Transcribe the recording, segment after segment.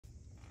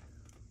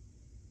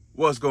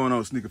What's going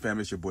on, sneaker fam?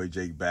 It's your boy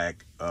Jake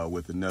back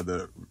with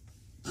another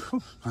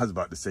I was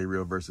about to say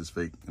real versus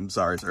fake. I'm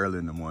sorry, it's early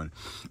in the morning.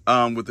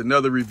 With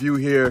another review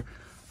here.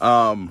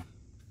 My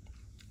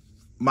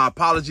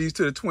apologies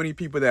to the 20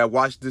 people that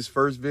watched this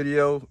first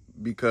video,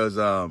 because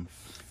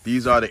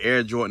these are the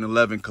Air Jordan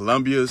 11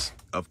 Columbias.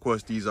 Of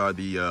course, these are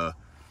the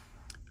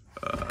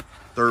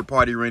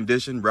third-party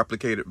rendition,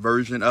 replicated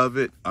version of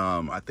it.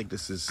 I think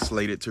this is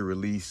slated to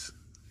release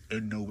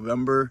in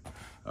November,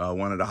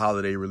 one of the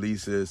holiday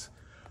releases.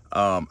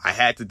 I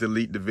had to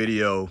delete the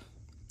video.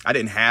 I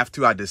didn't have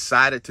to. I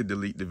decided to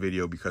delete the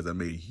video because I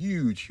made a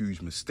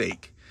huge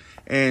mistake.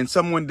 And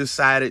someone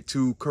decided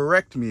to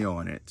correct me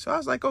on it. So I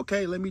was like,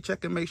 okay, let me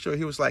check and make sure.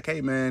 He was like, hey,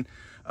 man,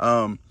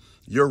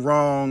 you're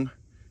wrong.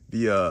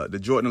 The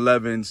Jordan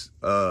 11s,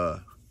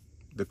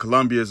 the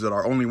Columbias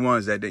are only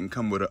ones that didn't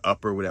come with an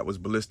upper that was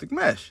ballistic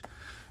mesh.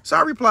 So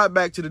I replied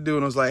back to the dude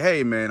and I was like,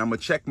 hey, man, I'm going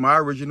to check my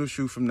original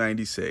shoe from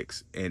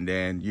 96. And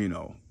then, you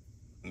know,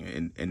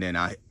 and then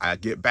I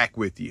get back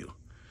with you.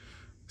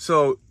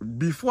 So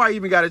before I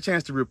even got a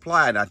chance to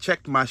reply, and I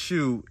checked my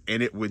shoe,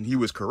 and when he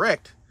was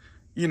correct,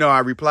 you know, I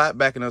replied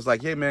back and I was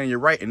like, hey, man, you're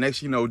right. And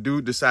next, you know,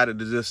 dude decided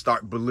to just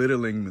start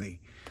belittling me.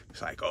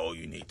 It's like, oh,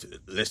 you need to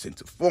listen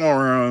to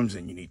forums,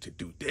 and you need to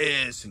do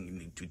this, and you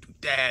need to do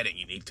that, and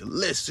you need to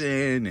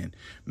listen, and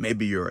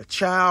maybe you're a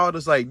child.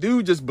 It's like,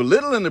 dude, just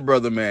belittling the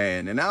brother,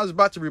 man. And I was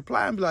about to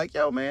reply and be like,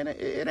 yo, man,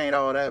 it ain't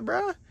all that,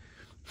 bro.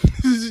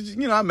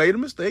 You know, I made a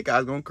mistake. I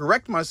was going to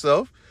correct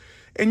myself.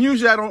 And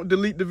usually I don't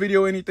delete the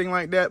video or anything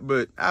like that.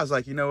 But I was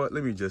like, you know what?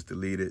 Let me just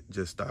delete it.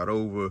 Just start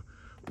over,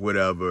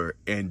 whatever,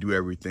 and do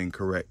everything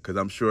correct. Because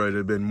I'm sure there'd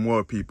have been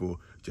more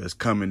people just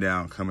coming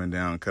down.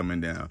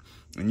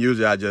 And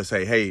usually I just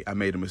say, hey, I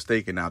made a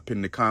mistake, and I'll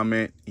pin the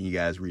comment, and you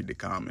guys read the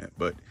comment.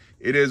 But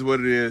it is what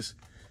it is.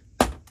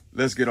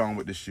 Let's get on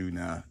with the shoe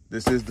now.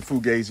 This is the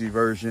Fugazi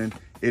version.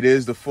 It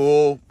is the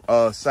full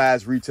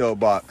size retail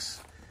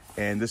box.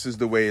 And this is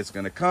the way it's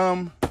going to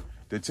come.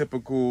 The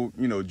typical,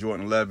 you know,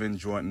 Jordan 11,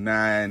 Jordan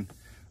 9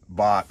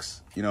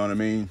 box. You know what I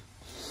mean?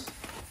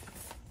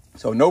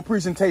 So no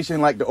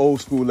presentation like the old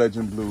school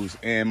Legend Blues.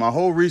 And my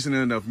whole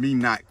reasoning of me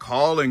not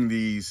calling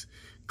these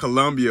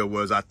Columbia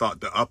was I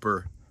thought the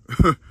upper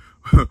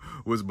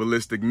was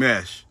ballistic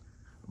mesh.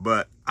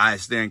 But I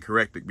stand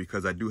corrected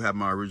because I do have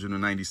my original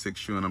 96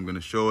 shoe, and I'm going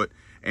to show it.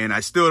 And I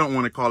still don't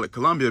want to call it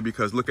Columbia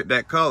because look at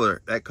that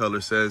color. That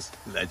color says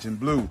Legend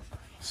Blue.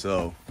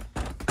 So,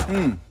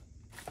 you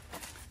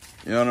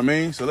know what I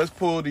mean? So let's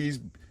pull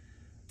these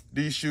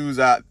shoes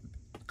out.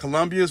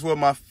 Columbias were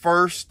my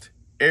first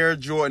Air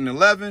Jordan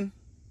 11.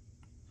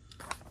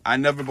 I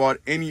never bought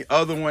any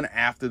other one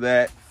after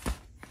that.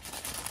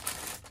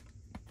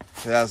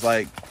 So I was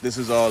like, this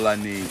is all I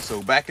need.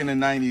 So back in the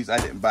 90s, I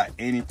didn't buy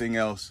anything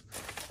else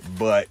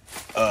but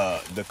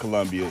the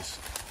Columbias.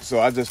 So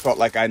I just felt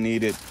like I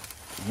needed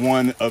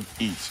one of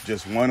each,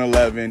 just one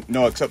 11.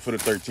 No, except for the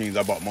 13s.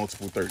 I bought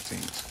multiple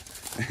 13s.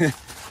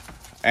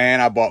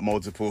 And I bought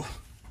multiple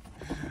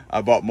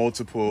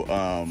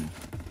 12s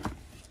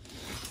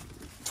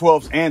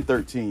and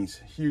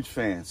 13s. Huge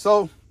fan.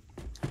 So,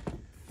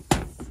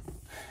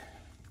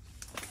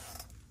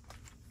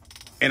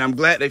 and I'm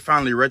glad they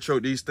finally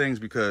retroed these things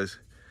because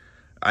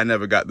I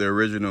never got the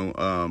original,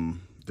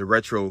 the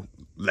retro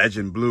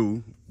Legend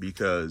Blue,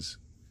 because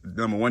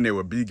number one, they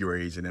were B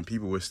grades, and then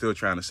people were still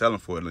trying to sell them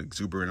for an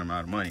exuberant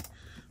amount of money.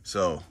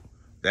 So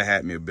that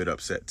had me a bit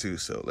upset too.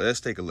 So let's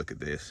take a look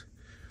at this.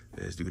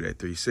 Let's do that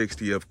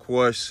 360, of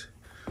course.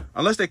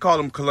 Unless they call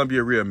them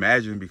Columbia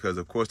Reimagined, because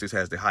of course this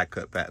has the high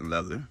cut patent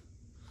leather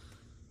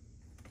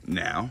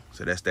now.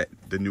 So that's the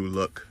new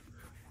look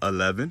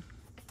 11.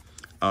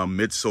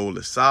 Midsole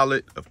is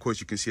solid. Of course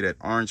you can see that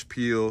orange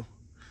peel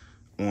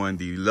on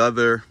the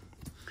leather.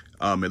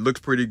 It looks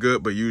pretty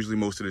good, but usually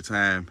most of the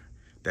time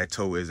that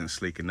toe isn't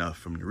sleek enough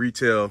from the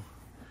retail.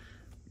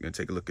 You're gonna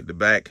take a look at the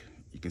back.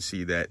 You can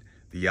see that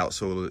the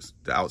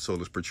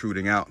outsole is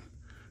protruding out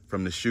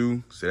from the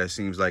shoe. So that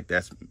seems like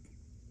that's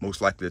most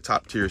likely a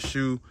top tier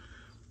shoe.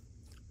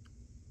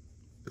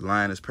 The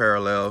line is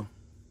parallel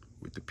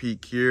with the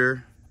peak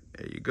here.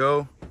 There you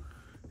go.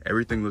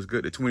 Everything looks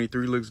good. The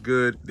 23 looks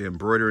good. The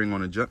embroidering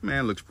on the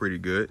Jumpman looks pretty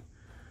good.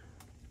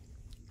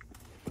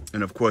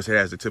 And of course it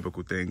has the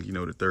typical things, you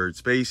know, the third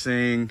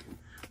spacing,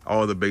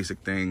 all the basic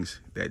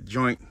things. That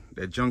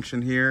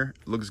junction here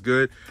looks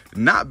good.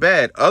 Not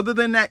bad. Other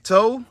than that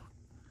toe,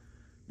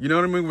 you know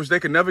what I mean, which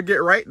they can never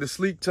get right. The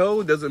sleek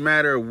toe, doesn't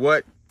matter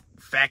what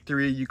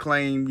factory you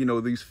claim, you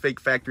know, these fake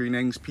factory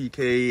names,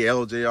 PK,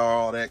 LJR,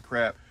 all that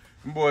crap.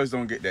 Them boys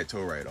don't get that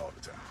toe right all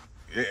the time.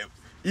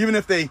 Even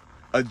if they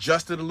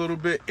adjust it a little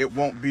bit, it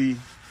won't be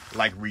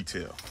like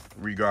retail,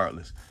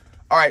 regardless.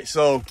 All right,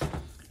 so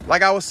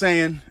like I was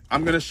saying,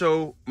 I'm going to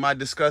show my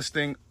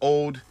disgusting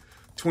old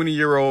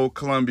 20-year-old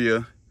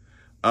Columbia.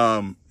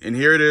 And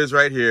here it is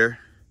right here.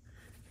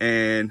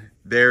 And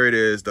there it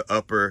is. The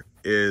upper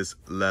is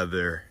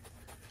leather.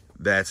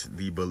 That's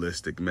the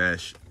ballistic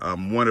mesh.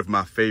 One of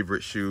my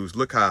favorite shoes.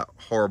 Look how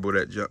horrible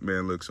that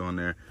Jumpman looks on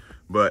there.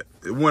 But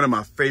one of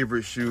my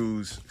favorite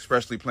shoes,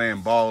 especially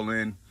playing ball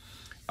in.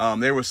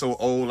 They were so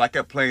old. I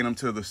kept playing them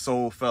till the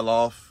sole fell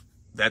off.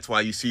 That's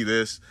why you see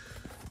this.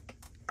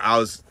 I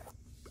was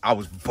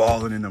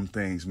balling in them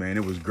things, man.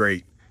 It was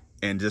great.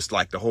 And just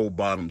like the whole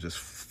bottom just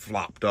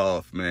flopped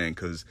off, man,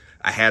 because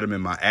I had them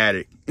in my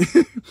attic.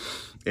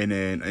 And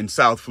then in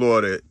South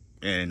Florida,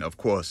 and of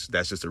course,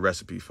 that's just a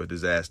recipe for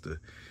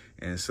disaster.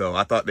 And so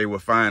I thought they were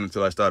fine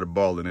until I started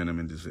balling in them,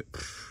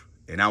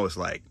 and I was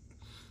like,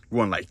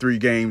 won like 3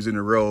 games in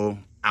a row.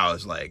 I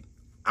was like,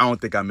 I don't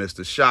think I missed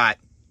a shot.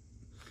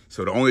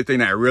 So the only thing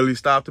that really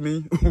stopped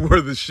me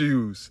were the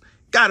shoes.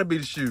 Gotta be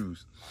the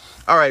shoes.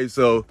 All right,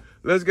 so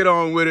let's get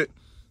on with it.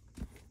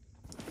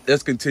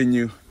 Let's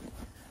continue.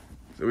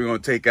 So we're gonna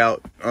take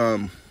out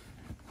the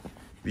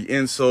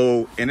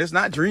insole, and it's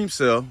not Dream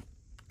Cell.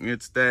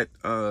 It's that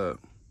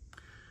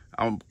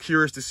I'm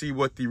curious to see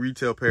what the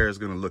retail pair is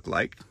gonna look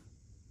like.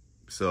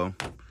 So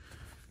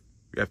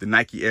we have the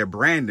Nike Air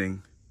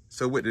branding.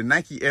 So with the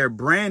Nike Air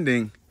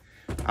branding,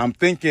 I'm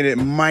thinking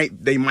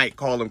they might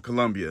call them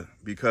Columbia,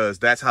 because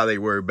that's how they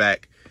were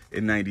back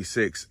in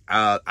 '96.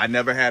 I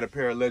never had a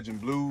pair of Legend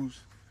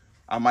Blues.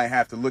 I might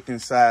have to look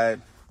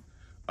inside.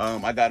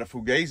 I got a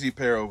Fugazi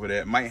pair over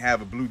there. It might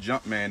have a blue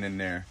Jumpman in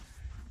there.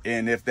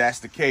 And if that's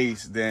the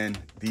case, then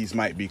these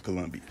might be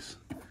Columbias.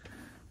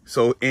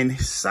 So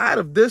inside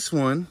of this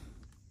one,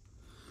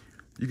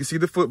 you can see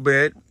the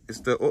footbed.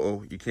 It's the,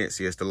 you can't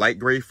see it. It's the light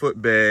gray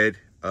footbed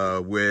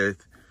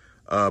with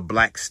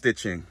black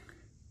stitching.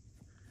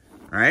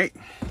 Right?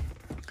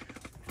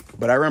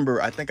 But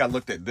I think I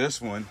looked at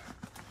this one,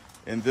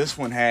 and this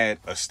one had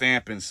a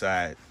stamp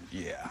inside.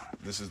 Yeah,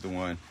 this is the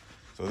one.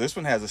 So this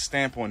one has a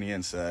stamp on the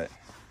inside.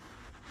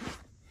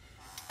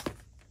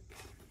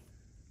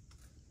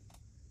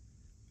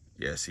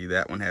 Yeah, see,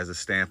 that one has a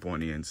stamp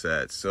on the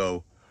inside.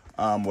 So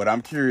what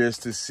I'm curious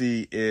to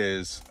see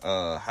is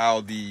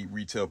how the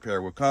retail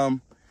pair will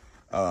come.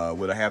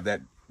 Will I have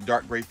that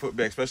dark gray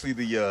footbed, especially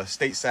the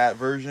stateside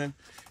version?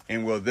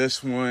 And will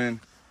this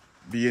one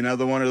be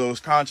another one of those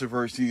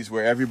controversies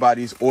where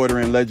everybody's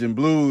ordering Legend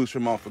Blues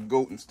from off of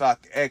GOAT and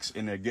Stock X,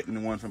 and they're getting the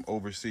one from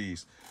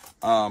overseas?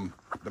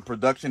 The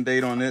production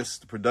date on this,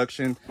 the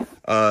production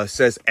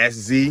says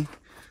SZ.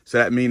 So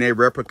that means they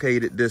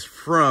replicated this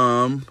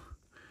from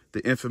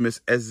the infamous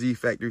SZ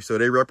factory. So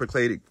they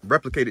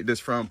replicated this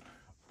from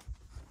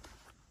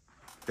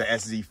the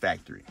SZ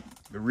factory.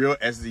 The real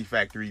SZ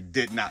factory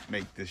did not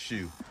make this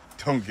shoe.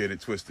 Don't get it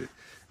twisted.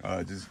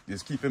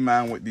 Just keep in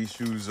mind what these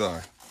shoes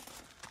are.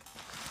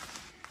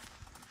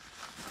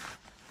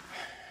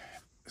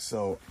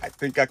 So I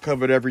think I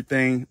covered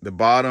everything. The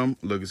bottom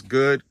looks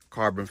good.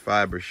 Carbon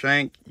fiber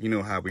shank. You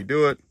know how we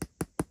do it.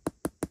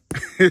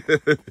 You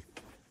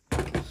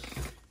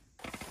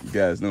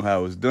guys know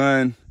how it's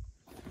done.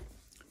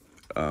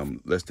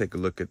 Let's take a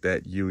look at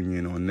that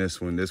union on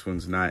this one. This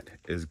one's not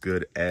as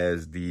good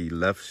as the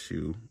left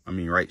shoe. I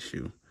mean, right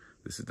shoe.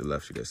 This is the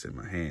left shoe that's in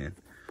my hand.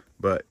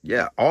 But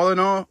yeah, all in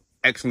all,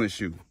 excellent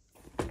shoe.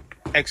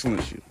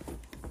 Excellent shoe.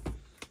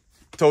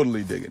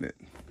 Totally digging it.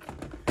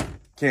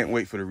 Can't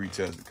wait for the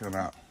retails to come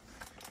out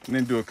and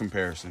then do a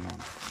comparison on it.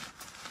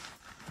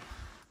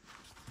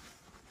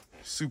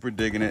 Super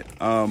digging it.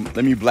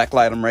 Let me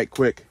blacklight them right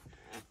quick,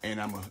 and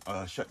I'm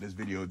gonna shut this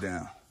video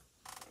down.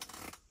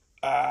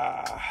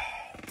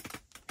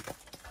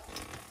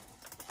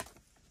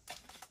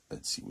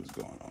 Let's see what's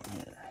going on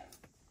here.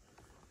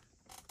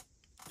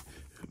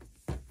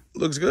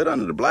 Looks good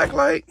under the black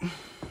light.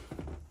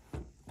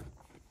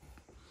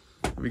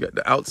 We got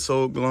the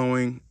outsole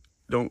glowing.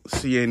 Don't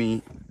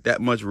see that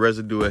much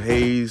residue of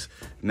haze.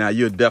 Now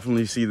you'll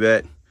definitely see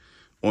that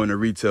on the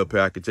retail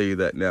pair. I can tell you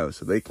that now.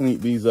 So they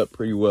cleaned these up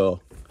pretty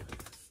well.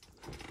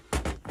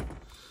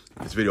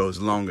 This video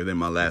is longer than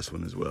my last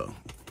one as well,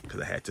 because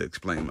I had to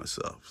explain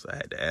myself. So I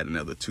had to add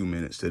another 2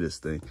 minutes to this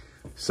thing.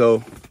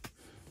 So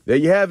there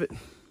you have it.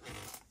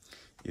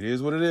 It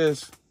is what it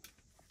is.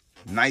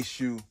 Nice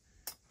shoe.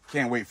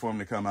 Can't wait for them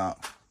to come out.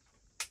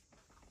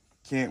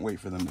 Can't wait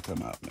for them to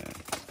come out, man.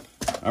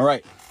 All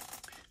right.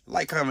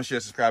 Like, comment, share,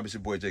 subscribe. It's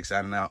your boy Jake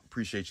signing out.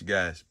 Appreciate you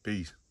guys.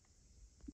 Peace.